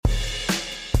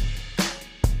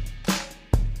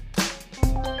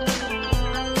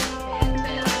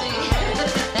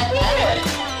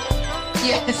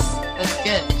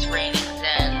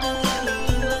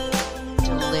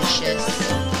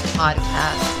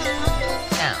podcast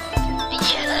sound.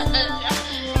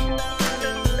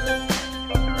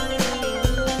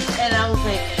 And I was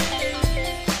like,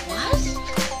 what?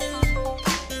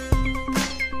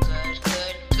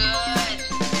 Good.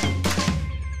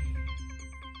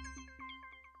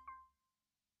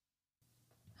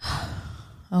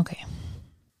 Okay.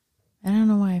 I don't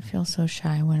know why I feel so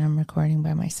shy when I'm recording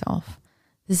by myself.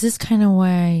 This is kind of why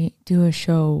I do a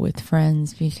show with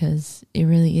friends, because it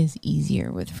really is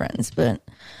easier with friends. But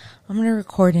I'm going to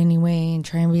record anyway and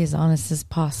try and be as honest as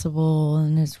possible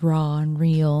and as raw and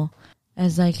real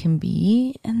as I can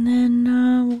be. And then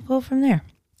we'll go from there.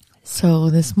 So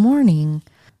this morning,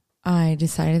 I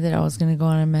decided that I was going to go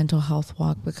on a mental health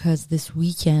walk because this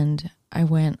weekend I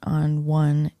went on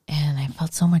one and I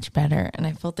felt so much better and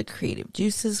I felt the creative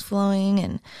juices flowing.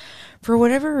 And for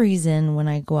whatever reason, when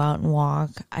I go out and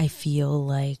walk, I feel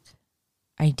like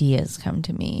ideas come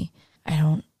to me. I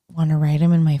don't want to write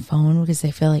them in my phone because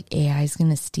I feel like AI is going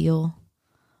to steal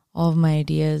all of my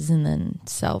ideas and then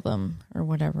sell them or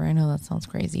whatever. I know that sounds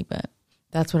crazy, but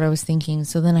that's what I was thinking.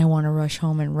 So then I want to rush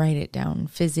home and write it down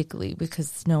physically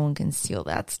because no one can steal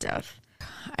that stuff.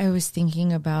 I was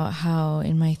thinking about how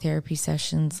in my therapy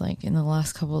sessions, like in the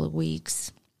last couple of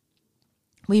weeks,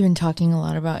 we've been talking a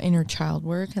lot about inner child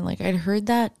work. And like I'd heard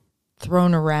that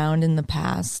thrown around in the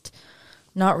past,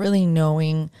 not really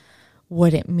knowing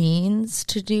what it means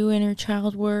to do inner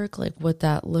child work, like what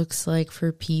that looks like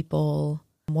for people,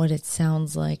 what it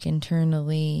sounds like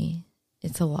internally.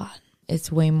 It's a lot.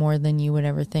 It's way more than you would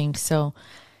ever think. So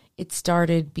it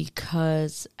started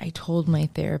because I told my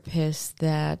therapist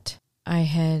that I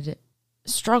had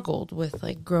struggled with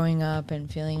like growing up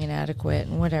and feeling inadequate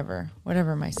and whatever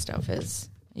my stuff is.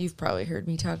 You've probably heard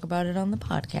me talk about it on the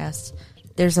podcast.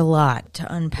 There's a lot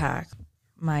to unpack.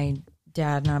 My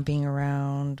dad not being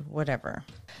around, whatever.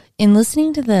 In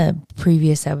listening to the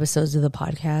previous episodes of the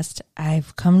podcast,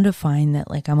 I've come to find that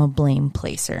like I'm a blame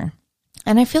placer.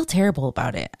 And I feel terrible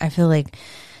about it. I feel like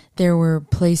there were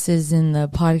places in the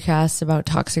podcast about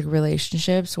toxic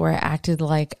relationships where I acted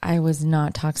like I was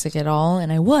not toxic at all, and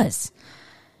I was.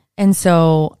 And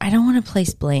so I don't want to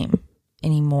place blame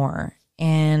anymore.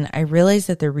 And I realize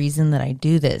that the reason that I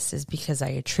do this is because I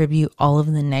attribute all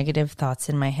of the negative thoughts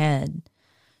in my head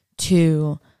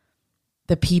to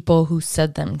the people who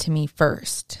said them to me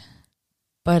first.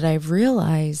 But I've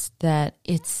realized that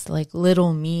it's like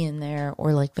little me in there,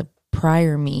 or like the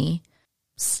prior me,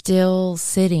 still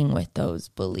sitting with those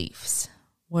beliefs,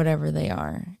 whatever they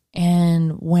are.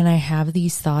 And when I have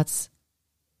these thoughts,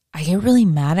 I get really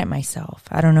mad at myself.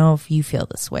 I don't know if you feel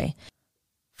this way.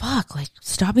 Fuck, like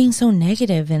stop being so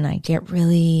negative. And I get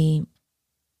really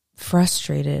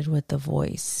frustrated with the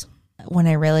voice. When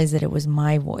I realized that it was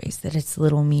my voice, that it's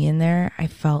little me in there, I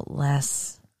felt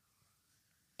less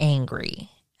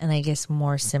angry and I guess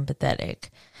more sympathetic.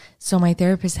 So my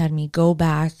therapist had me go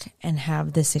back and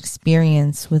have this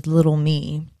experience with little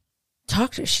me.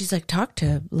 She's like, talk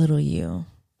to little you.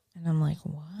 And I'm like,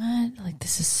 what? Like,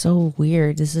 this is so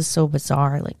weird. This is so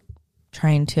bizarre. Like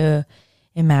trying to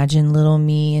imagine little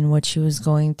me and what she was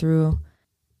going through.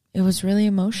 It was really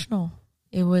emotional.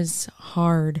 It was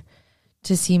hard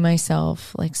to see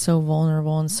myself like so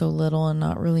vulnerable and so little and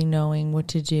not really knowing what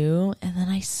to do. And then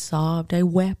I sobbed. I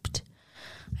wept.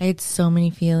 I had so many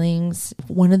feelings.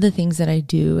 One of the things that I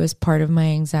do as part of my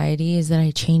anxiety is that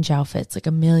I change outfits like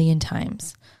a million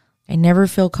times. I never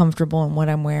feel comfortable in what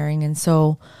I'm wearing. And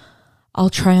so I'll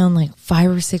try on like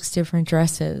 5 or 6 different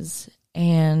dresses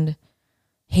and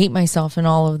hate myself in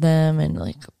all of them. And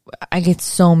like, I get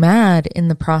so mad in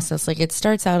the process. Like it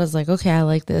starts out as like, okay, I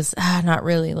like this. Not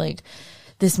really. Like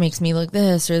this makes me look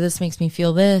this, or this makes me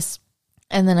feel this.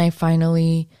 And then I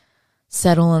finally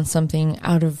settle on something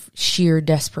out of sheer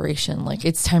desperation. Like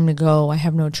it's time to go. I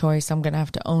have no choice. I'm going to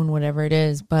have to own whatever it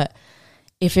is. But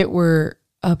if it were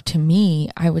up to me,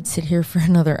 I would sit here for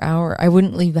another hour. I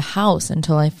wouldn't leave the house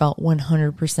until I felt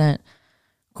 100%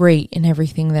 great in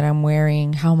everything that I'm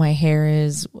wearing, how my hair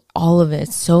is, all of it.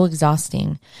 It's so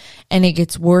exhausting. And it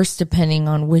gets worse depending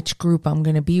on which group I'm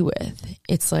going to be with.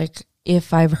 It's like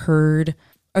if I've heard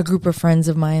a group of friends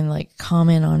of mine like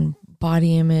comment on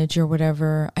body image or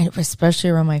whatever,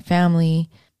 especially around my family,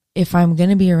 if I'm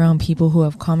going to be around people who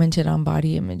have commented on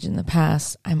body image in the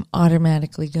past, I'm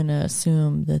automatically going to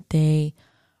assume that they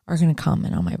are going to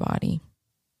comment on my body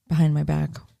behind my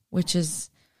back, which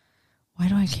is, why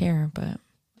do I care? But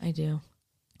I do.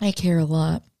 I care a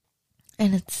lot.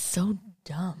 And it's so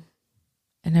dumb.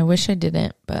 And I wish I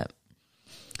didn't, but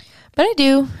I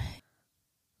do.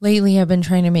 Lately, I've been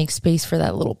trying to make space for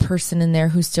that little person in there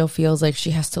who still feels like she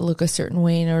has to look a certain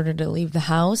way in order to leave the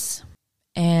house.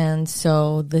 And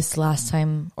so this last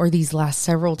time, or these last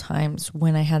several times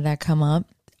when I had that come up,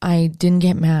 I didn't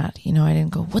get mad. You know, I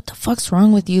didn't go, what the fuck's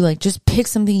wrong with you? Like, just pick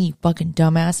something, you fucking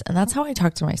dumbass. And that's how I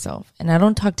talk to myself. And I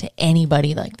don't talk to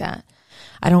anybody like that.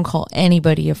 I don't call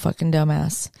anybody a fucking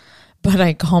dumbass, but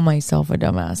I call myself a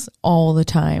dumbass all the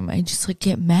time. I just like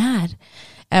get mad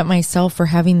at myself for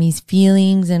having these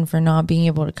feelings and for not being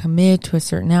able to commit to a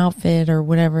certain outfit or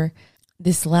whatever.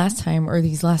 This last time, or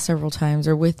these last several times,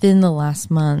 or within the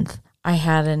last month, I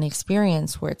had an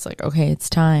experience where it's like, okay, it's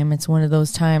time. It's one of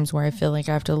those times where I feel like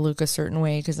I have to look a certain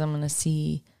way because I'm going to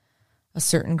see a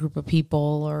certain group of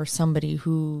people or somebody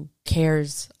who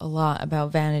cares a lot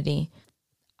about vanity.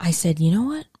 I said, you know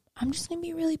what? I'm just going to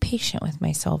be really patient with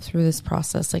myself through this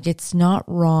process. Like, it's not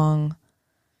wrong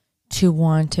to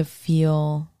want to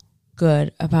feel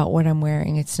good about what I'm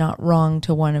wearing. It's not wrong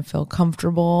to want to feel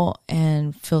comfortable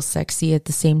and feel sexy at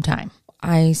the same time.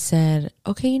 I said,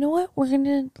 okay, you know what? We're going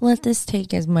to let this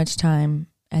take as much time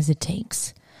as it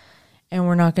takes. And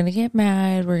we're not going to get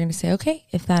mad. We're going to say, okay,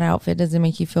 if that outfit doesn't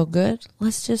make you feel good,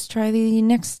 let's just try the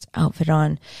next outfit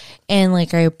on. And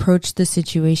like, I approached the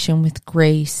situation with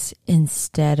grace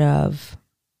instead of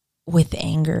with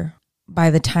anger. By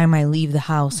the time I leave the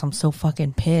house, I'm so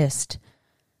fucking pissed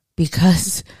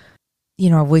because, you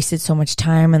know, I've wasted so much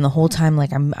time, and the whole time,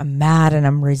 like, I'm mad and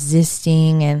I'm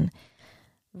resisting. And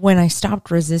when I stopped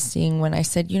resisting, when I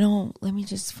said, you know, let me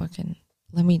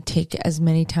take as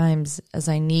many times as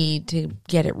I need to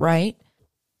get it right.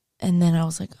 And then I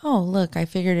was like, oh, look, I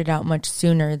figured it out much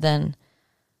sooner than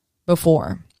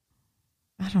before.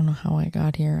 I don't know how I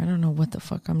got here. I don't know what the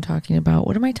fuck I'm talking about.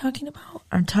 What am I talking about?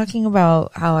 I'm talking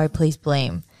about how I place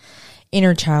blame.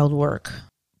 Inner child work.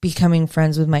 Becoming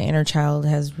friends with my inner child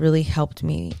has really helped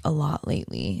me a lot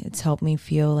lately. It's helped me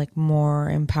feel like more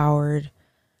empowered,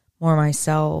 more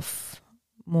myself,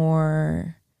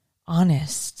 more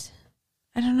honest.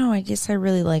 I don't know. I guess I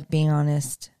really like being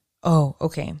honest. Oh,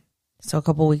 okay. So a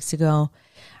couple weeks ago,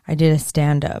 I did a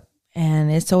stand-up,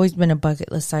 and it's always been a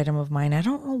bucket list item of mine. I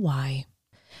don't know why.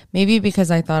 Maybe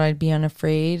because I thought I'd be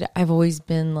unafraid. I've always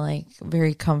been like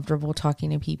very comfortable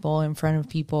talking to people, in front of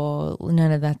people.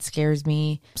 None of that scares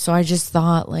me. So I just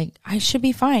thought like I should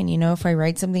be fine. You know, if I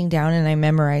write something down and I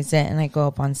memorize it and I go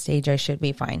up on stage, I should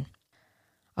be fine.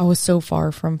 I was so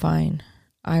far from fine.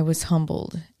 I was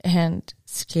humbled and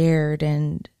scared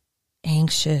and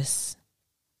anxious.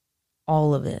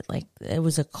 All of it. Like, it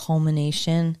was a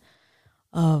culmination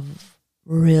of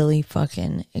really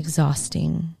fucking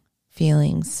exhausting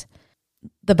feelings.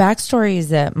 The backstory is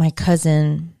that my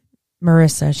cousin,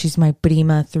 Marissa, she's my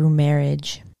prima through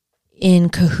marriage, in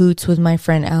cahoots with my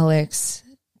friend Alex,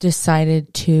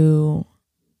 decided to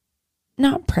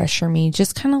not pressure me,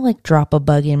 just kind of like drop a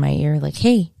bug in my ear. Like,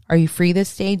 hey, are you free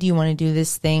this day? Do you want to do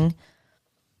this thing?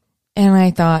 And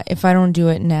I thought, if I don't do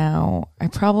it now, I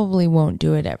probably won't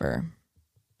do it ever.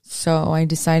 So I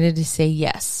decided to say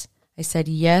yes. I said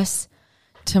yes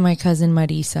to my cousin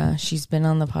Marisa. She's been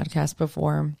on the podcast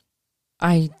before.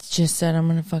 I just said, I'm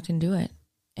going to fucking do it.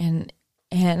 And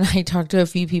I talked to a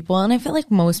few people, and I felt like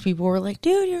most people were like,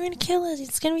 dude, you're going to kill it.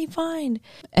 It's going to be fine.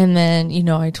 And then, you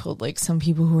know, I told like some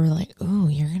people who were like, oh,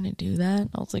 you're going to do that?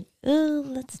 I was like, oh,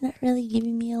 that's not really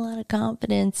giving me a lot of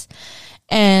confidence.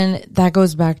 And that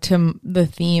goes back to the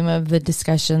theme of the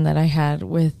discussion that I had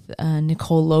with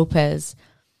Nicole Lopez,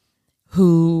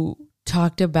 who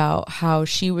talked about how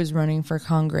she was running for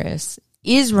Congress,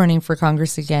 is running for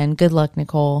Congress again. Good luck,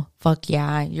 Nicole. Fuck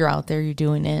yeah, you're out there, you're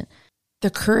doing it. The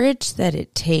courage that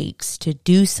it takes to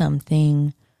do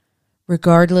something,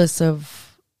 regardless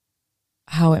of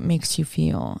how it makes you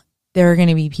feel. There are going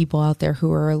to be people out there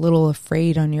who are a little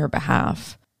afraid on your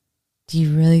behalf. Do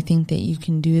you really think that you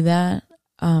can do that?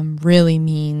 Really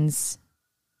means,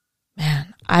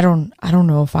 man, I don't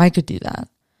know if I could do that.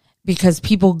 Because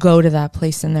people go to that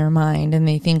place in their mind and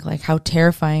they think like how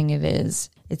terrifying it is.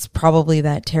 It's probably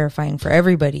that terrifying for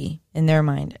everybody in their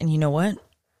mind. And you know what?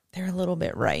 They're a little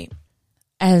bit right.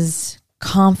 As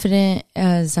confident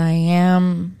as I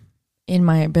am in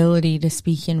my ability to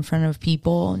speak in front of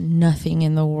people, nothing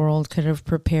in the world could have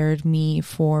prepared me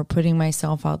for putting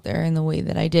myself out there in the way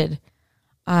that I did.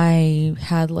 I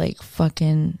had like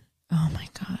fucking, oh my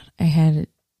God, I had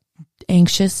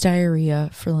anxious diarrhea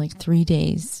for like 3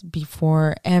 days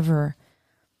before ever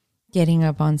getting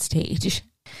up on stage.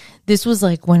 This was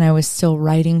like when I was still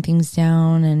writing things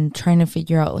down and trying to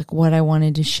figure out like what I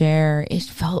wanted to share. It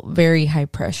felt very high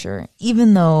pressure,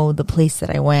 even though the place that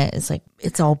I went is like,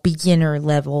 it's all beginner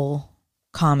level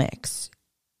comics.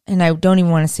 And I don't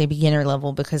even want to say beginner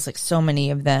level because like so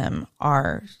many of them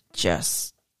are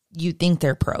just, you think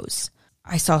they're pros.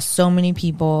 I saw so many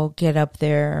people get up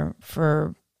there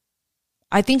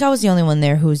I think I was the only one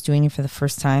there who was doing it for the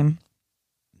first time.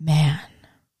 Man,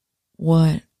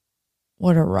 what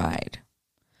a ride.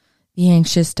 The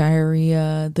anxious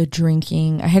diarrhea, the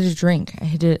drinking. I had to drink.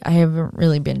 I haven't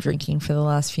really been drinking for the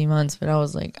last few months, but I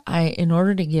was like, in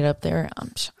order to get up there,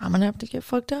 I'm going to have to get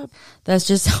fucked up. That's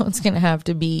just how it's going to have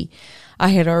to be. I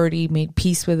had already made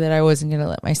peace with it. I wasn't going to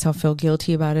let myself feel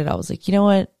guilty about it. I was like, you know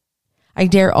what? I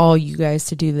dare all you guys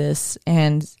to do this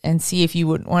and see if you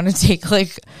wouldn't want to take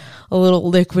like a little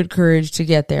liquid courage to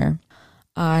get there.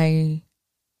 I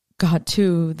got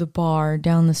to the bar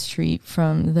down the street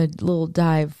from the little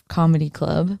dive comedy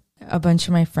club. A bunch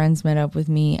of my friends met up with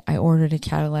me. I ordered a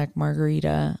Cadillac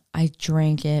margarita. I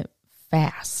drank it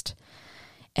fast.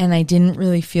 And I didn't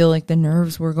really feel like the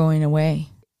nerves were going away.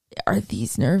 Are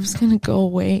these nerves going to go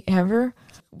away ever?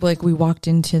 Like, we walked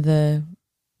into the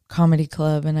comedy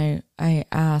club and I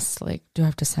asked, like, do I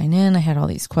have to sign in? I had all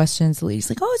these questions. The lady's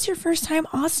like, oh, it's your first time?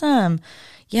 Awesome.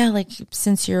 Yeah, like,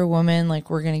 since you're a woman, like,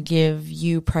 we're going to give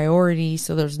you priority,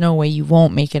 so there's no way you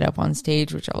won't make it up on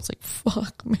stage, which I was like,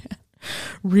 fuck, man.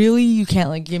 Really? You can't,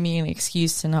 like, give me an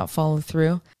excuse to not follow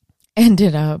through?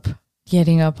 Ended up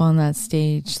getting up on that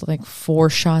stage, like, 4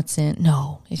 shots in.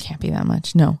 No, it can't be that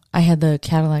much. No, I had the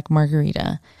Cadillac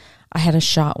margarita. I had a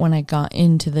shot when I got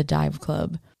into the dive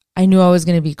club. I knew I was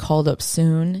going to be called up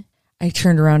soon. I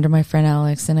turned around to my friend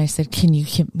Alex and I said, can you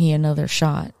give me another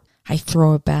shot? I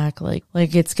throw it back like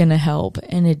it's going to help,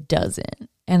 and it doesn't.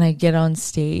 And I get on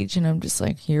stage and I'm just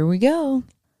like, here we go.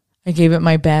 I gave it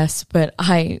my best, but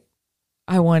I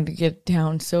wanted to get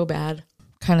down so bad.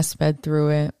 Kind of sped through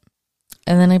it.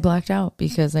 And then I blacked out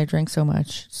because I drank so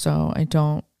much. So I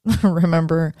don't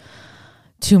remember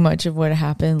too much of what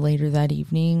happened later that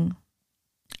evening.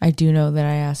 I do know that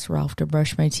I asked Ralph to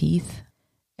brush my teeth.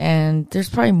 And there's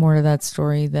probably more to that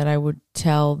story that I would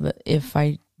tell that if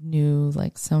I knew,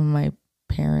 like, some of my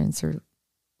parents are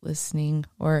listening,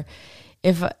 or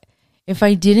if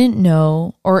I didn't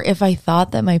know, or if I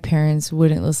thought that my parents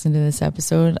wouldn't listen to this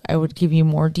episode, I would give you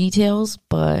more details.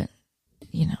 But,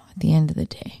 you know, at the end of the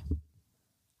day,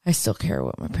 I still care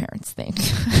what my parents think.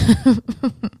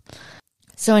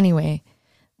 So anyway,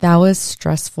 that was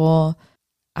stressful.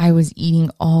 I was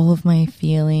eating all of my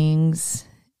feelings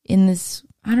in this,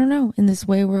 I don't know, in this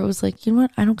way where it was like, you know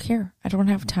what? I don't care. I don't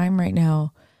have time right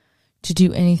now to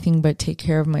do anything but take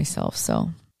care of myself.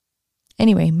 So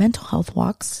anyway, mental health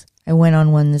walks. I went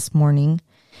on one this morning.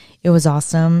 It was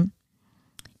awesome.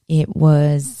 It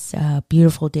was a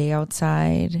beautiful day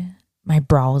outside. My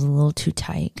bra was a little too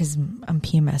tight because I'm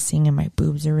PMSing and my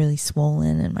boobs are really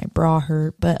swollen and my bra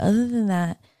hurt. But other than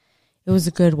that, it was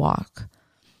a good walk.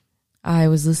 I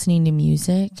was listening to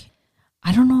music.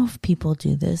 I don't know if people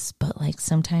do this, but like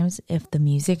sometimes if the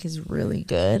music is really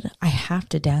good, I have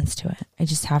to dance to it. I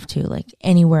just have to, like,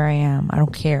 anywhere I am. I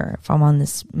don't care if I'm on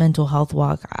this mental health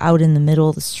walk out in the middle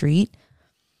of the street.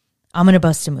 I'm going to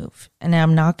bust a move, and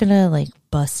I'm not going to like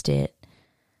bust it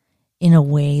in a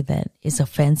way that is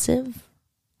offensive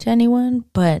to anyone,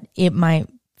 but it might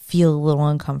feel a little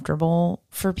uncomfortable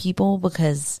for people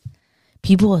because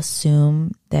people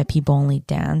assume that people only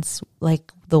dance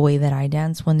like the way that I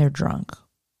dance when they're drunk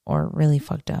or really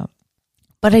fucked up.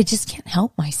 But I just can't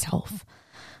help myself.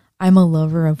 I'm a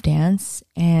lover of dance,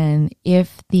 and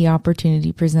if the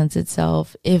opportunity presents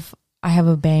itself, if I have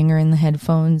a banger in the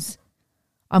headphones,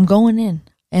 I'm going in,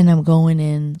 and I'm going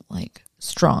in like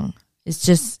strong.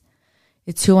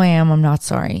 It's who I am. I'm not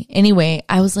sorry. Anyway,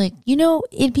 I was like, you know,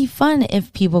 it'd be fun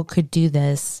if people could do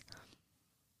this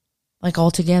like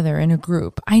all together in a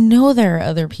group. I know there are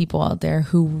other people out there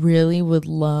who really would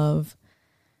love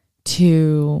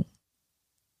to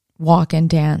walk and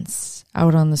dance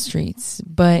out on the streets.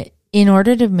 But in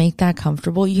order to make that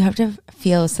comfortable, you have to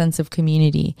feel a sense of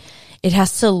community. It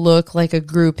has to look like a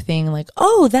group thing, like,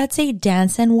 oh, that's a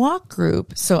dance and walk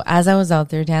group. So as I was out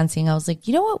there dancing, I was like,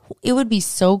 you know what? It would be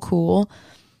so cool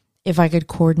if I could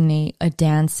coordinate a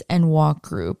dance and walk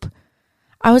group.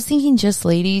 I was thinking just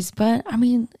ladies, but I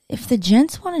mean, if the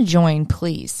gents want to join,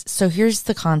 please. So here's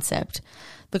the concept.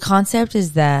 The concept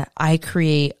is that I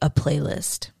create a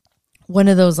playlist, one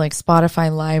of those like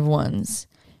Spotify live ones.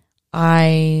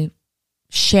 I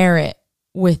share it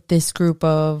with this group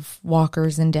of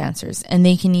walkers and dancers, and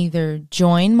they can either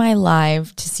join my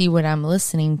live to see what I'm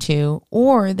listening to,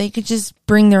 or they could just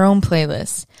bring their own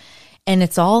playlist. And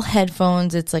it's all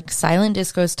headphones. It's like silent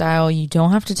disco style. You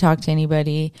don't have to talk to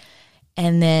anybody.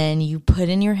 And then you put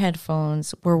in your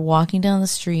headphones, we're walking down the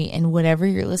street, and whatever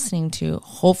you're listening to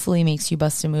hopefully makes you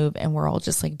bust a move, and we're all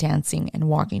just like dancing and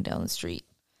walking down the street.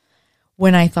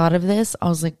 when I thought of this, I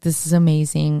was like, this is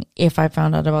amazing. If I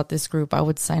found out about this group, I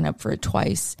would sign up for it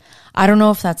twice. I don't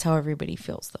know if that's how everybody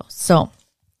feels, though. So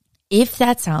if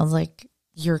that sounds like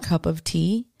your cup of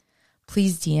tea,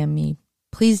 please DM me.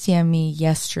 Please DM me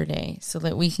yesterday so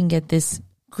that we can get this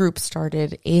group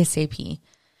started ASAP,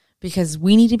 because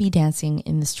we need to be dancing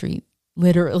in the street,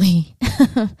 literally.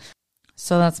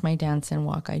 So that's my dance and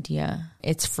walk idea.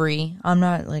 It's free. I'm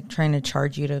not like trying to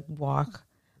charge you to walk.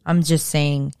 I'm just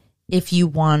saying, if you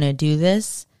want to do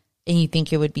this and you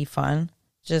think it would be fun,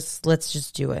 let's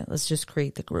just do it. Let's just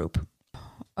create the group.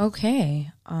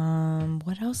 Okay.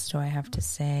 What else do I have to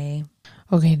say?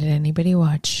 Okay, did anybody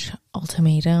watch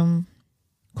Ultimatum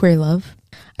Queer Love?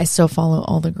 I still follow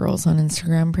all the girls on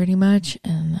Instagram pretty much,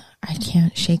 and I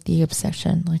can't shake the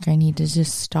obsession. Like, I need to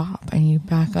just stop. I need to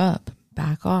back up,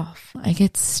 back off. I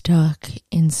get stuck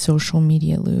in social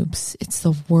media loops. It's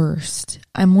the worst.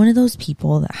 I'm one of those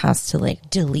people that has to like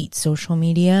delete social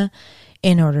media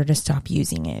in order to stop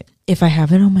using it. If I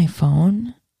have it on my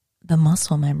phone, the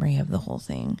muscle memory of the whole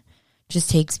thing just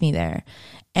takes me there.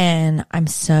 And I'm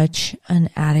such an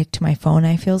addict to my phone,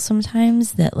 I feel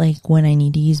sometimes, that like when I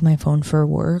need to use my phone for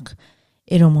work,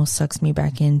 it almost sucks me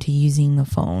back into using the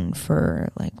phone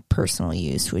for like personal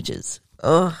use, which is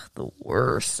the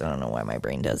worst. I don't know why my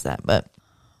brain does that, but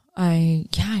I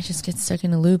just get stuck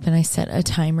in a loop, and I set a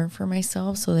timer for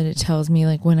myself so that it tells me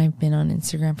like when I've been on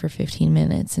Instagram for 15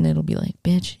 minutes, and it'll be like,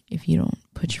 bitch, if you don't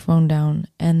put your phone down.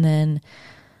 And then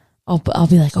I'll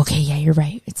be like, okay, yeah, you're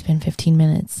right. It's been 15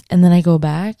 minutes. And then I go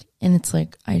back and it's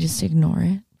like, I just ignore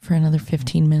it for another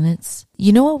 15 minutes.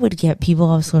 You know what would get people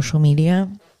off social media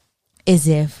is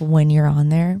if when you're on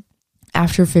there,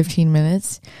 after 15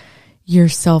 minutes, your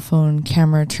cell phone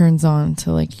camera turns on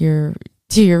to like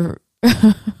to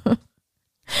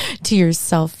your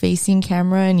self-facing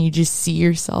camera, and you just see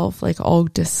yourself like all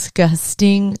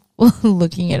disgusting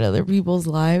looking at other people's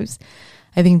lives.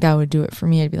 I think that would do it for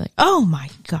me. I'd be like, oh my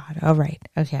God, all right.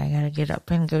 Okay, I gotta get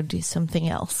up and go do something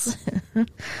else.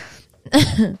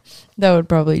 That would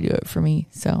probably do it for me.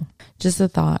 So just a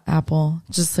thought, Apple,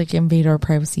 just like invade our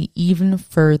privacy even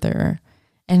further.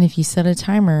 And if you set a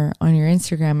timer on your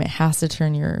Instagram, it has to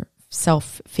turn your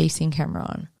self-facing camera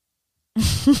on.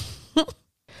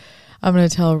 I'm going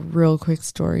to tell a real quick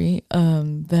story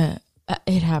that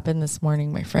it happened this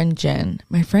morning. My friend Jen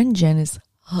is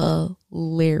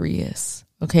hilarious.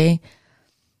 Okay.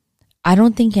 I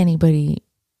don't think anybody,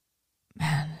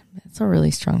 man, that's a really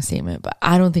strong statement, but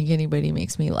I don't think anybody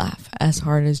makes me laugh as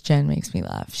hard as Jen makes me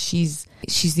laugh. She's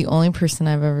the only person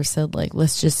I've ever said, like,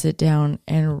 let's just sit down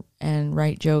and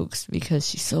write jokes, because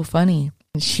she's so funny.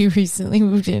 She recently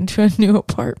moved into a new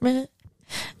apartment.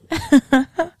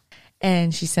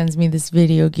 And she sends me this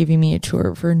video giving me a tour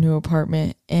of her new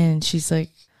apartment. And she's like,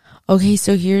 okay,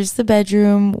 so here's the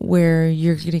bedroom where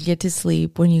you're going to get to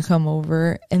sleep when you come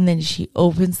over. And then she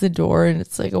opens the door and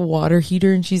it's like a water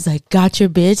heater. And she's like, gotcha,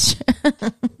 bitch.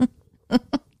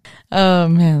 Oh,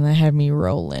 man, that had me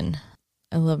rolling.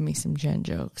 I love me some Jen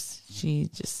jokes.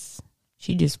 She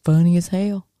just funny as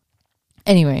hell.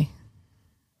 Anyway.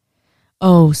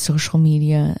 Oh, social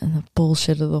media and the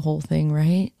bullshit of the whole thing,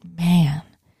 right? Man.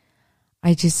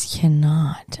 I just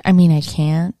cannot. I mean, I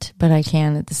can't, but I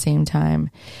can at the same time.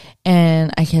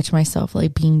 And I catch myself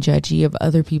like being judgy of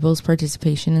other people's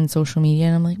participation in social media.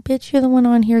 And I'm like, bitch, you're the one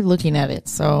on here looking at it.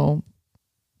 So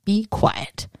be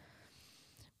quiet.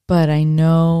 But I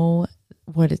know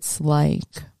what it's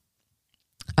like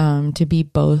to be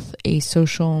both a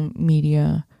social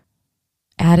media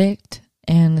addict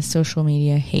and a social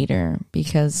media hater,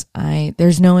 because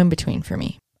there's no in between for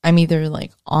me. I'm either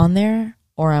like on there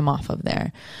or I'm off of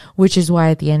there, which is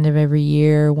why at the end of every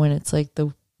year, when it's like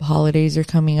the holidays are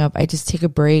coming up, I just take a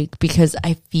break, because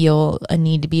I feel a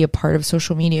need to be a part of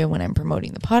social media when I'm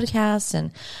promoting the podcast.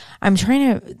 And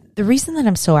the reason that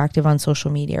I'm so active on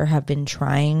social media, or have been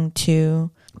trying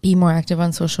to be more active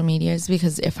on social media, is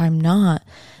because if I'm not,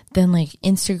 then like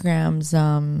Instagram's,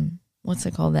 what's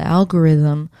it called? The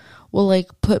algorithm will like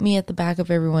put me at the back of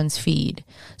everyone's feed.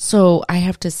 So I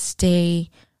have to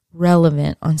stay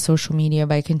relevant on social media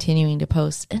by continuing to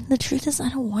post. And the truth is, I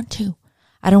don't want to,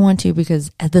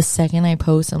 because at the second I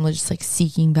post, I'm just like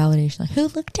seeking validation. Like, who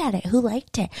looked at it? Who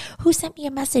liked it? Who sent me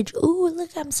a message? Ooh, look,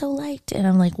 I'm so liked. And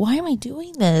I'm like, why am I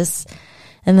doing this?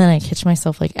 And then I catch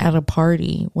myself like at a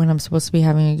party when I'm supposed to be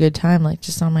having a good time, like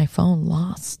just on my phone,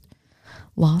 lost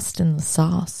in the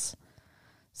sauce.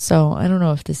 So I don't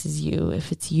know if this is you.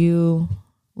 If it's you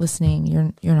listening,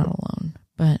 you're not alone.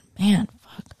 But man,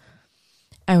 fuck.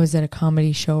 I was at a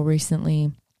comedy show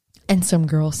recently, and some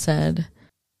girl said,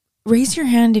 raise your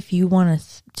hand if you want to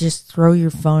just throw your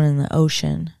phone in the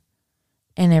ocean.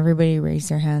 And everybody raised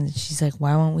their hands, and she's like,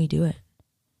 why won't we do it?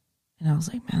 And I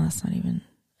was like, man, that's not even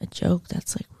a joke.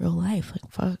 That's like real life.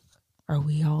 Like, fuck, are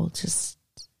we all just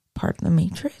part of the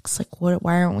Matrix? Like,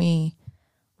 why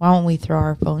won't we throw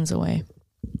our phones away?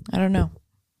 I don't know.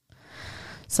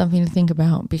 Something to think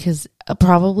about, because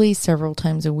probably several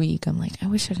times a week I'm like, I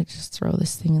wish I could just throw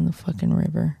this thing in the fucking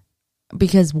river,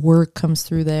 because work comes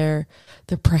through there,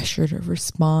 the pressure to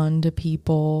respond to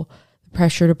people, the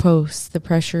pressure to post, the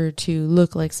pressure to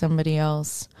look like somebody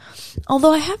else.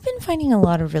 Although I have been finding a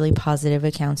lot of really positive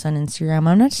accounts on Instagram.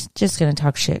 I'm not just going to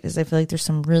talk shit, because I feel like there's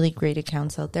some really great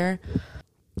accounts out there.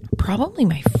 Probably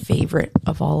my favorite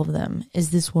of all of them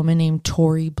is this woman named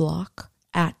Tori Block,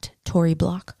 at Tori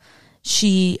Block.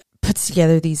 She puts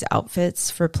together these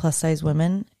outfits for plus size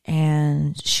women,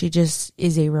 and she just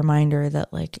is a reminder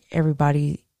that like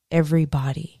everybody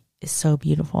is so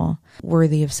beautiful,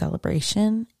 worthy of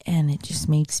celebration. And it just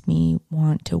makes me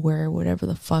want to wear whatever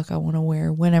the fuck I want to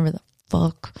wear, whenever the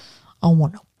fuck I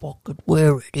want to fucking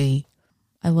wear it.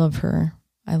 I love her.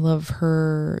 I love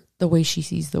her, the way she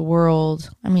sees the world.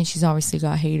 I mean, she's obviously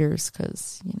got haters,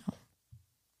 because, you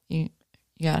know,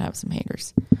 you gotta have some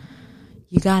haters.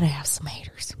 You gotta have some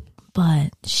haters. But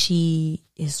she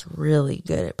is really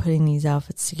good at putting these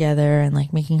outfits together and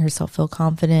like making herself feel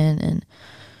confident. And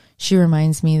she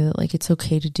reminds me that like it's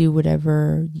okay to do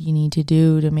whatever you need to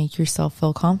do to make yourself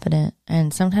feel confident.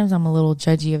 And sometimes I'm a little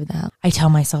judgy of that. I tell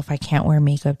myself I can't wear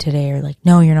makeup today, or like,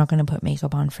 no, you're not going to put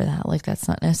makeup on for that. Like, that's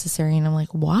not necessary. And I'm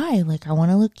like, why? Like, I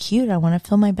want to look cute. I want to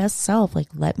feel my best self. Like,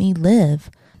 let me live.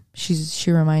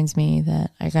 She reminds me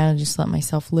that I gotta just let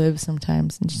myself live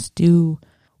sometimes and just do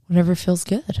whatever feels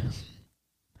good.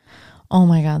 Oh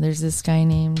my God, there's this guy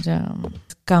named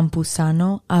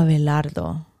Campuzano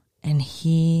Abelardo. And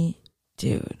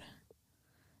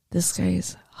this guy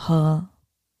is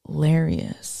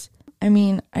hilarious. I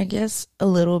mean, I guess a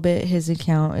little bit his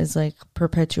account is like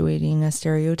perpetuating a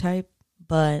stereotype,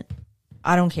 but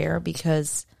I don't care,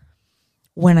 because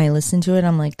when I listen to it,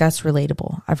 I'm like, that's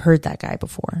relatable. I've heard that guy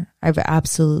before.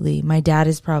 My dad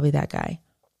is probably that guy.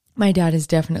 My dad is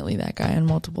definitely that guy on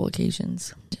multiple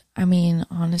occasions. I mean,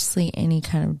 honestly, any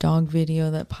kind of dog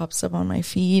video that pops up on my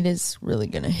feed is really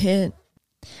going to hit.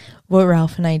 What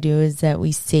Ralph and I do is that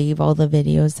we save all the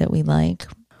videos that we like.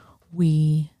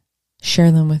 We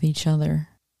share them with each other.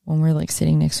 When we're like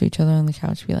sitting next to each other on the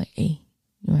couch, be like, hey,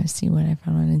 you want to see what I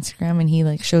found on Instagram? And he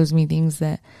like shows me things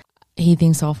that he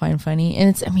thinks I'll find funny. And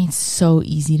it's so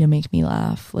easy to make me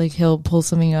laugh. Like, he'll pull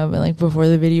something up, and like before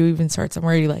the video even starts, I'm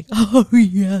already like, oh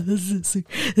yeah, this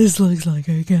looks like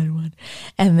a good one.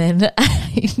 And then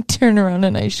I turn around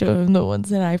and I show him the ones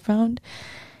that I found.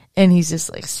 And he's just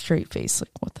like straight face,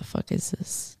 like, what the fuck is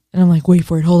this? And I'm like, wait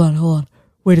for it. Hold on.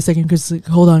 Wait a second, because like,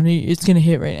 hold on, it's going to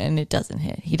hit right. And it doesn't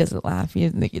hit. He doesn't laugh. He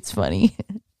doesn't think it's funny.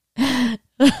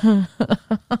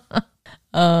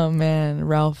 Oh man,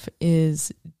 Ralph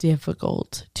is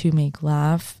difficult to make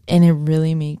laugh. And it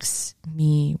really makes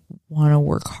me want to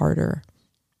work harder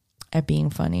at being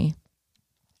funny.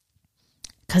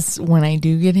 Because when I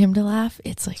do get him to laugh,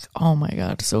 it's like, oh my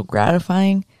God, so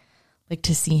gratifying. Like,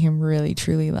 to see him really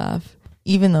truly laugh,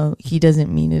 even though he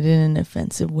doesn't mean it in an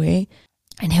offensive way.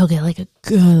 And he'll get like a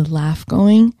good laugh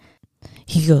going.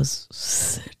 He goes,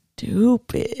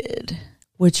 stupid,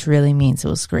 which really means it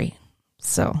was great.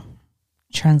 So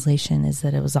translation is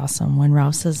that it was awesome. When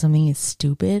Ralph says something is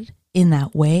stupid in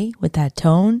that way, with that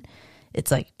tone, it's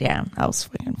like, damn, that was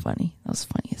fucking funny. That was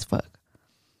funny as fuck.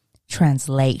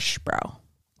 Translation, bro.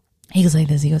 He goes like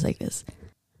this. He goes like this.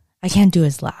 I can't do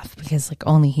his laugh, because like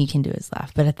only he can do his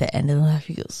laugh. But at the end of the laugh,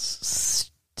 he goes,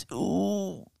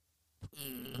 stupid.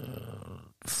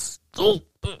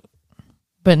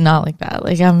 But not like that.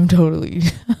 Like, I'm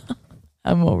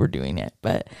overdoing it.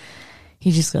 But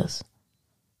he just goes,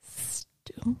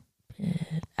 stupid.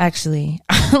 Actually,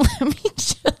 let me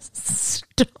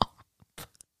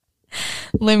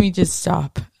just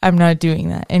stop. I'm not doing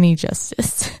that any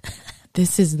justice.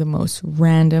 This is the most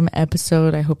random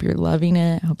episode. I hope you're loving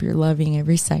it. I hope you're loving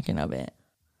every second of it.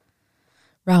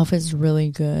 Ralph is really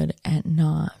good at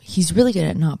not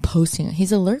posting.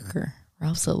 He's a lurker.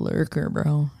 Ralph's a lurker,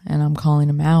 bro. And I'm calling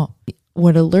him out.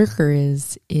 What a lurker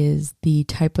is the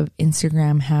type of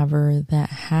Instagram haver that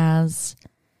has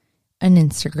an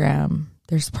Instagram.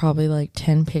 There's probably like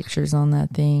 10 pictures on that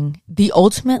thing. The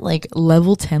ultimate like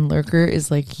level 10 lurker is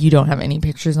like, you don't have any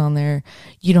pictures on there.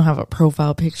 You don't have a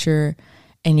profile picture,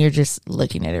 and you're just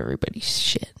looking at everybody's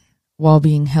shit while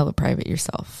being hella private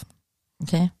yourself.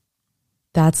 Okay?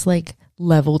 That's like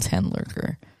level 10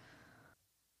 lurker.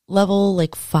 Level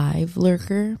like 5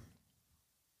 lurker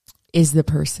is the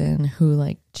person who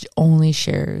like only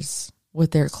shares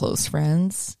with their close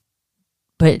friends,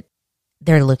 but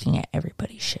they're looking at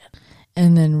everybody's shit.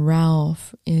 And then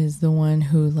Ralph is the one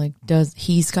who like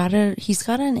he's got an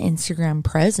Instagram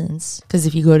presence, because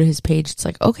if you go to his page, it's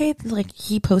like, okay, like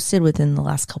he posted within the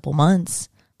last couple months,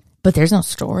 but there's no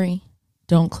story.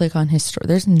 Don't click on his story.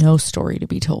 There's no story to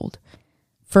be told.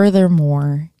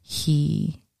 Furthermore,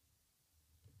 he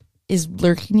is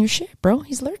lurking your shit, bro.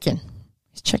 He's lurking.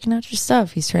 He's checking out your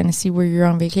stuff. He's trying to see where you're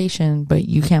on vacation, but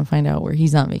you can't find out where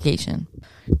he's on vacation.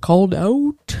 Called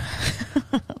out.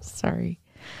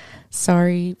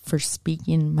 Sorry for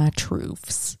speaking my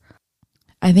truths.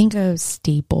 I think a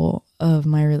staple of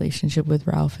my relationship with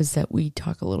Ralph is that we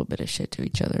talk a little bit of shit to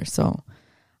each other. So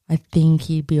I think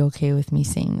he'd be okay with me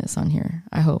saying this on here.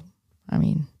 I hope. I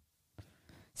mean,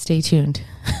 stay tuned.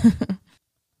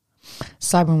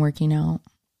 So I've been working out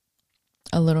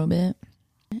a little bit.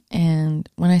 And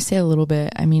when I say a little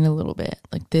bit, I mean a little bit.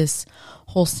 Like, this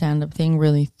whole stand-up thing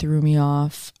really threw me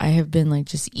off. I have been like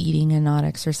just eating and not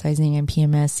exercising and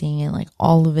PMSing and like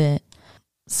all of it.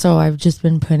 So I've just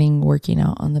been putting working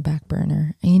out on the back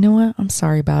burner. And you know what? I'm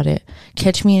sorry about it.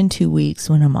 Catch me in 2 weeks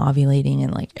when I'm ovulating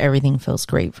and like everything feels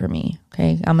great for me.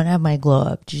 Okay? I'm going to have my glow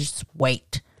up. Just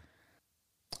wait.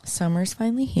 Summer's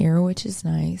finally here, which is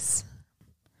nice.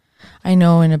 I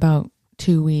know in about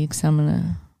 2 weeks I'm going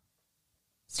to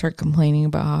start complaining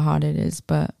about how hot it is,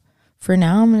 but for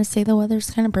now I'm going to say the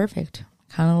weather's kind of perfect.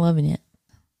 Kind of loving it.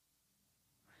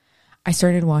 I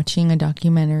started watching a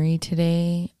documentary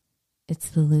today. It's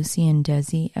the Lucy and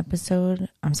Desi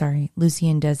Lucy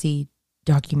and Desi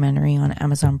documentary on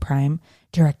Amazon Prime,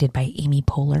 directed by Amy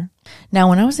Poehler. Now,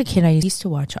 when I was a kid, I used to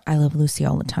watch I Love Lucy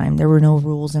all the time. There were no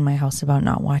rules in my house about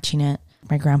not watching it.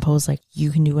 My grandpa was like,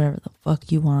 you can do whatever the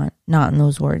fuck you want. Not in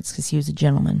those words, because he was a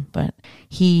gentleman, but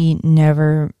he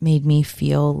never made me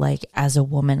feel like as a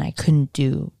woman I couldn't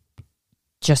do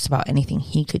just about anything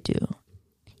he could do.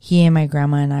 He and my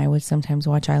grandma and I would sometimes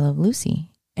watch I Love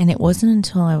Lucy. And it wasn't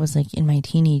until I was like in my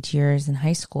teenage years in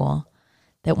high school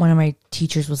that one of my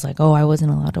teachers was like, oh, I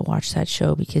wasn't allowed to watch that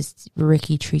show because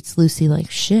Ricky treats Lucy like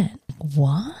shit.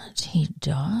 What? He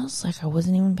does? Like, I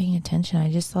wasn't even paying attention.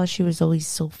 I just thought she was always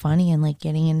so funny and like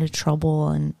getting into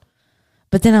trouble.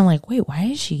 But then I'm like, wait, why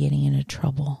is she getting into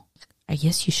trouble? I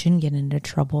guess you shouldn't get into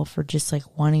trouble for just like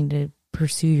wanting to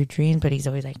pursue your dreams. But he's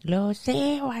always like,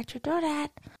 Lucy, why'd you do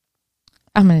that?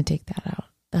 I'm going to take that out.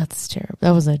 That's terrible.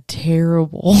 That was a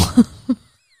terrible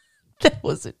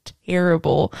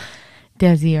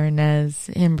Desi Arnaz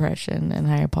impression, and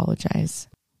I apologize.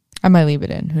 I might leave it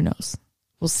in. Who knows?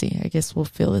 We'll see. I guess we'll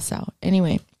feel this out.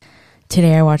 Anyway,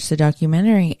 today I watched the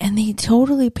documentary, and they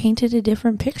totally painted a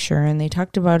different picture, and they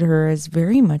talked about her as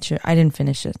very much I didn't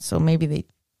finish it, so maybe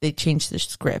they changed the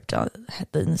script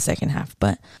in the second half.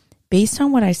 But based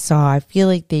on what I saw, I feel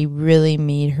like they really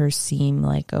made her seem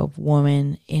like a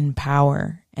woman in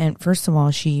power. And first of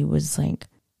all, she was like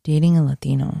dating a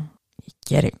Latino.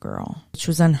 Get it, girl. Which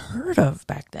was unheard of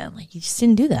back then. Like, you just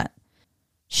didn't do that.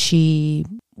 She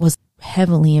was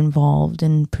heavily involved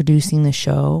in producing the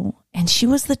show, and she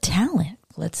was the talent.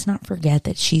 Let's not forget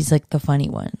that she's like the funny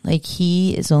one. Like,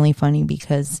 he is only funny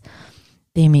because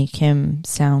they make him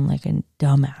sound like a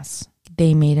dumbass.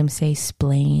 They made him say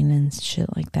splain and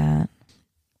shit like that.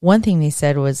 One thing they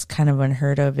said was kind of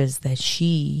unheard of is that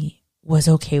she was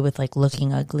okay with like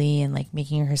looking ugly and like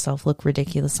making herself look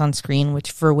ridiculous on screen,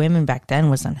 which for women back then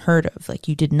was unheard of. Like,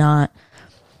 you did not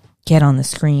get on the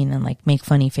screen and like make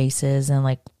funny faces and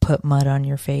like put mud on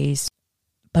your face.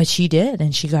 But she did,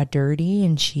 and she got dirty,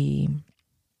 and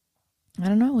I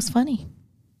don't know, it was funny.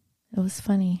 It was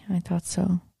funny. I thought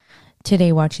so.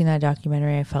 Today, watching that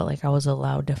documentary, I felt like I was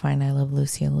allowed to find I Love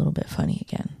Lucy a little bit funny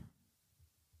again.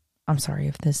 I'm sorry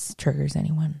if this triggers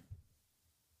anyone.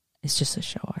 It's just a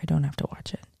show. I don't have to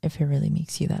watch it if it really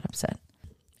makes you that upset.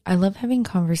 I love having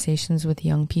conversations with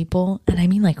young people, and I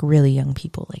mean like really young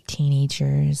people, like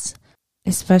teenagers,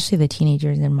 especially the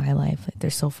teenagers in my life. Like,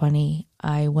 they're so funny.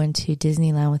 I went to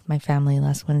Disneyland with my family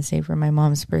last Wednesday for my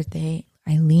mom's birthday.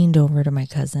 I leaned over to my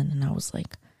cousin and I was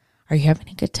like, are you having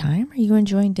a good time? Are you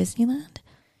enjoying Disneyland?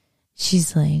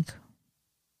 She's like,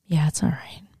 yeah, it's all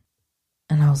right.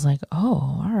 And I was like,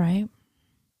 oh, all right.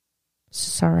 It's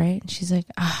just all right. And she's like,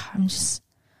 I'm just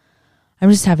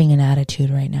having an attitude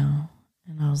right now.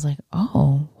 And I was like,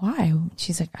 oh, why?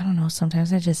 She's like, I don't know.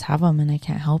 Sometimes I just have them and I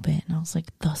can't help it. And I was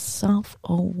like, the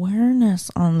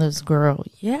self-awareness on this girl.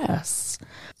 Yes.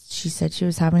 She said she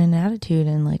was having an attitude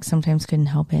and like sometimes couldn't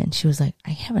help it. And she was like,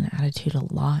 I have an attitude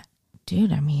a lot.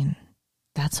 Dude, I mean,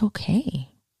 that's okay.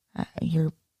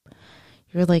 You're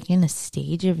like in a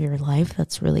stage of your life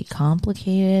that's really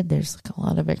complicated. There's like a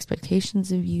lot of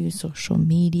expectations of you, social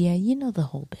media, you know, the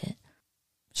whole bit.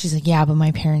 She's like, yeah, but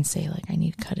my parents say like I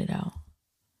need to cut it out.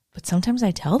 But sometimes I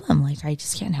tell them like I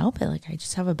just can't help it. Like I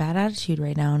just have a bad attitude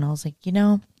right now. And I was like, you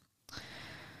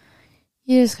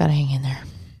just got to hang in there.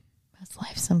 That's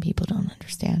life. Some people don't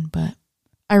understand. But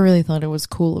I really thought it was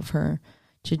cool of her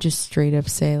to just straight up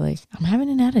say like, I'm having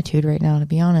an attitude right now, to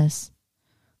be honest.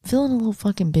 I'm feeling a little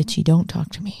fucking bitchy. Don't talk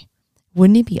to me.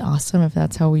 Wouldn't it be awesome if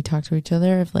that's how we talk to each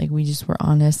other? If like we just were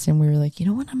honest and we were like, you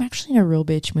know what? I'm actually in a real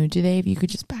bitch mood today. If you could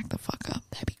just back the fuck up,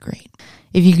 that'd be great.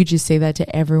 If you could just say that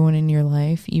to everyone in your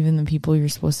life, even the people you're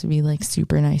supposed to be like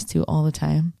super nice to all the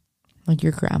time. Like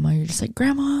your grandma, you're just like,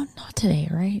 grandma, not today,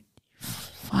 right?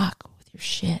 Fuck with your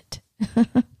shit.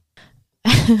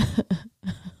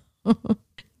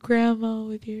 Grandma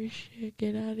with your shit,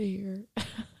 get out of here.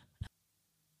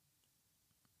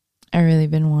 I've really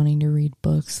been wanting to read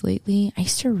books lately. I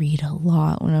used to read a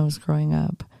lot when I was growing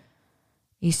up.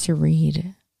 I used to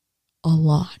read a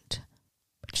lot.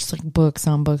 Just like books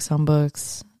on books on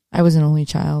books. I was an only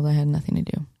child. I had nothing to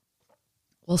do.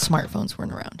 Well, smartphones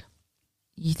weren't around.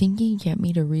 You think you can get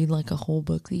me to read like a whole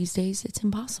book these days? It's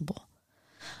impossible.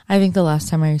 I think the last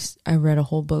time I read a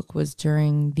whole book was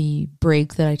during the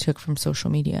break that I took from social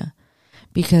media.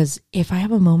 Because if I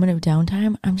have a moment of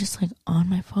downtime, I'm just like on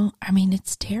my phone. I mean,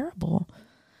 it's terrible.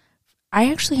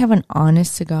 I actually have an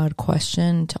honest to God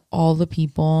question to all the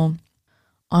people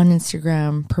on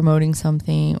Instagram promoting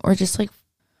something or just like,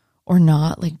 or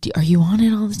not. Like, are you on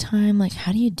it all the time? Like,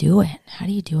 how do you do it? How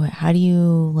do you do it? How do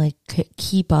you like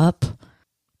keep up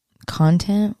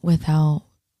content without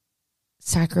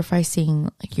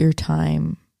sacrificing like your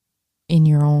time in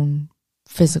your own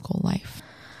physical life?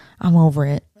 I'm over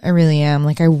it. I really am.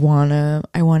 Like I wanna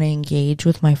engage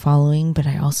with my following, but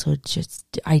I also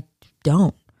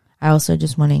don't. I also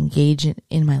just want to engage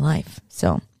in my life.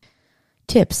 So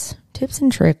tips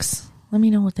and tricks. Let me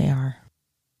know what they are.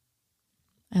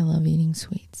 I love eating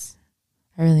sweets.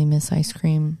 I really miss ice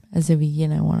cream. As a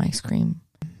vegan, I want ice cream.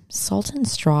 Salt and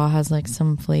Straw has like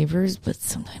some flavors, but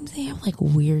sometimes they have like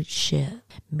weird shit.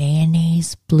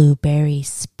 Mayonnaise blueberry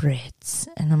spritz.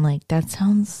 And I'm like, that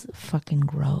sounds fucking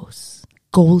gross.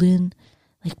 Golden,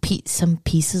 like some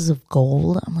pieces of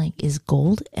gold. I'm like, is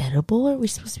gold edible? Are we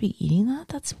supposed to be eating that?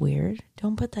 That's weird.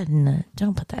 Don't put that in the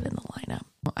lineup.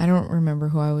 I don't remember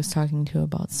who I was talking to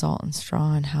about Salt and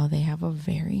Straw and how they have a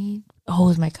it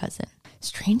was my cousin.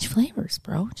 Strange flavors,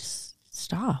 bro. Just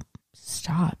stop.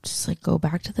 Just like go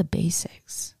back to the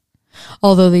basics.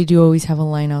 Although they do always have a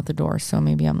line out the door, so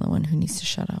maybe I'm the one who needs to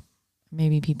shut up.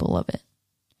 Maybe people love it.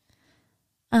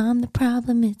 I'm the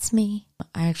problem, it's me.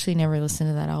 I actually never listened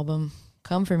to that album.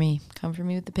 Come for me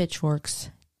with the pitchforks.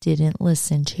 Didn't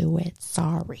listen to it,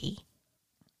 sorry.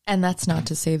 And that's not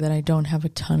to say that I don't have a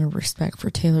ton of respect for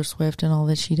Taylor Swift and all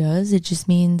that she does. It just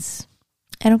means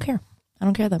I don't care. I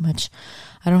don't care that much.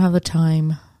 I don't have the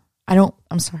time.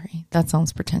 I'm sorry. That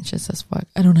sounds pretentious as fuck.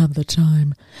 I don't have the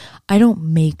time. I don't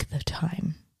make the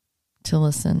time to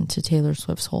listen to Taylor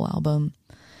Swift's whole album.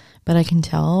 But I can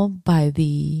tell by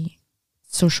the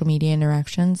social media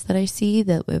interactions that I see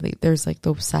that there's like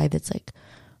the side that's like,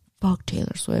 fuck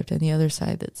Taylor Swift, and the other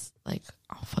side that's like,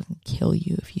 I'll fucking kill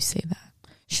you if you say that.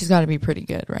 She's got to be pretty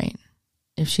good, right?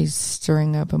 If she's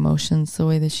stirring up emotions the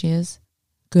way that she is.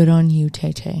 Good on you,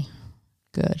 Tay-Tay.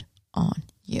 Good on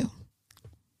you.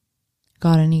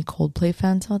 Got any Coldplay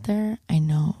fans out there? I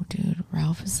know, dude.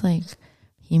 Ralph is like,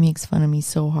 he makes fun of me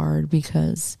so hard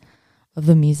because of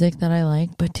the music that I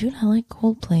like. But dude, I like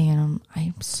Coldplay, and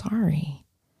I'm sorry.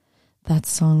 That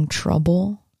song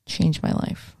Trouble changed my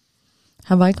life.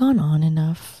 Have I gone on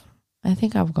enough? I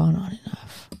think I've gone on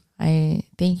enough. I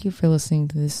thank you for listening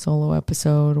to this solo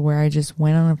episode where I just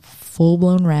went on a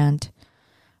full-blown rant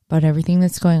about everything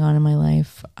that's going on in my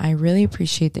life. I really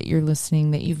appreciate that you're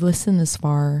listening, that you've listened this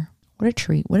far. What a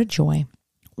treat. What a joy.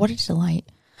 What a delight.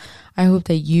 I hope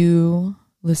that you,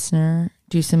 listener,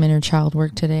 do some inner child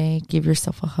work today. Give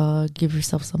yourself a hug. Give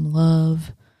yourself some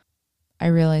love. I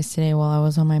realized today while I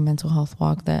was on my mental health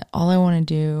walk that all I want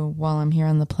to do while I'm here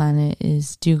on the planet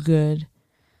is do good.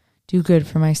 Do good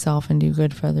for myself and do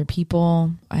good for other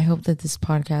people. I hope that this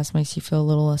podcast makes you feel a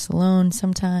little less alone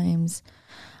sometimes.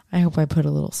 I hope I put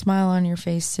a little smile on your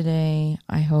face today.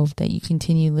 I hope that you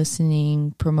continue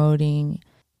listening, promoting,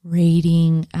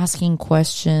 rating, asking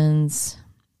questions,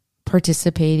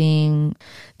 participating.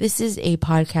 This is a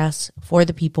podcast for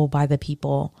the people, by the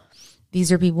people.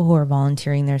 These are people who are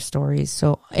volunteering their stories.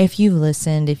 So if you've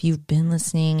listened, if you've been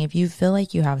listening, if you feel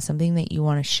like you have something that you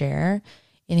want to share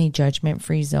in a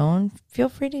judgment-free zone, feel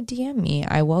free to DM me.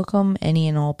 I welcome any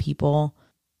and all people.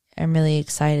 I'm really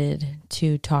excited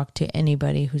to talk to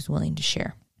anybody who's willing to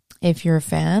share. If you're a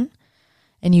fan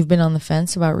and you've been on the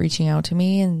fence about reaching out to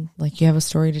me and like you have a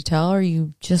story to tell or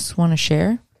you just want to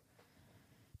share,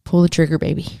 pull the trigger,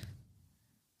 baby.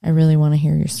 I really want to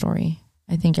hear your story.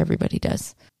 I think everybody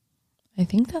does. I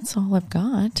think that's all I've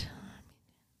got.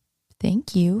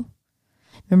 Thank you.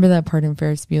 Remember that part in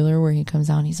Ferris Bueller where he comes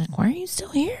out and he's like, why are you still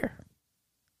here?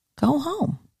 Go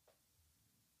home.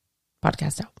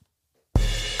 Podcast out.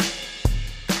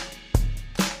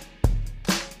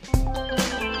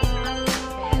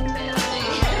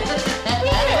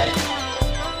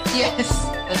 Yes,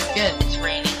 that's good. It's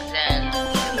raining then.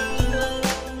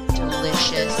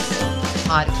 Delicious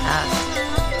podcast.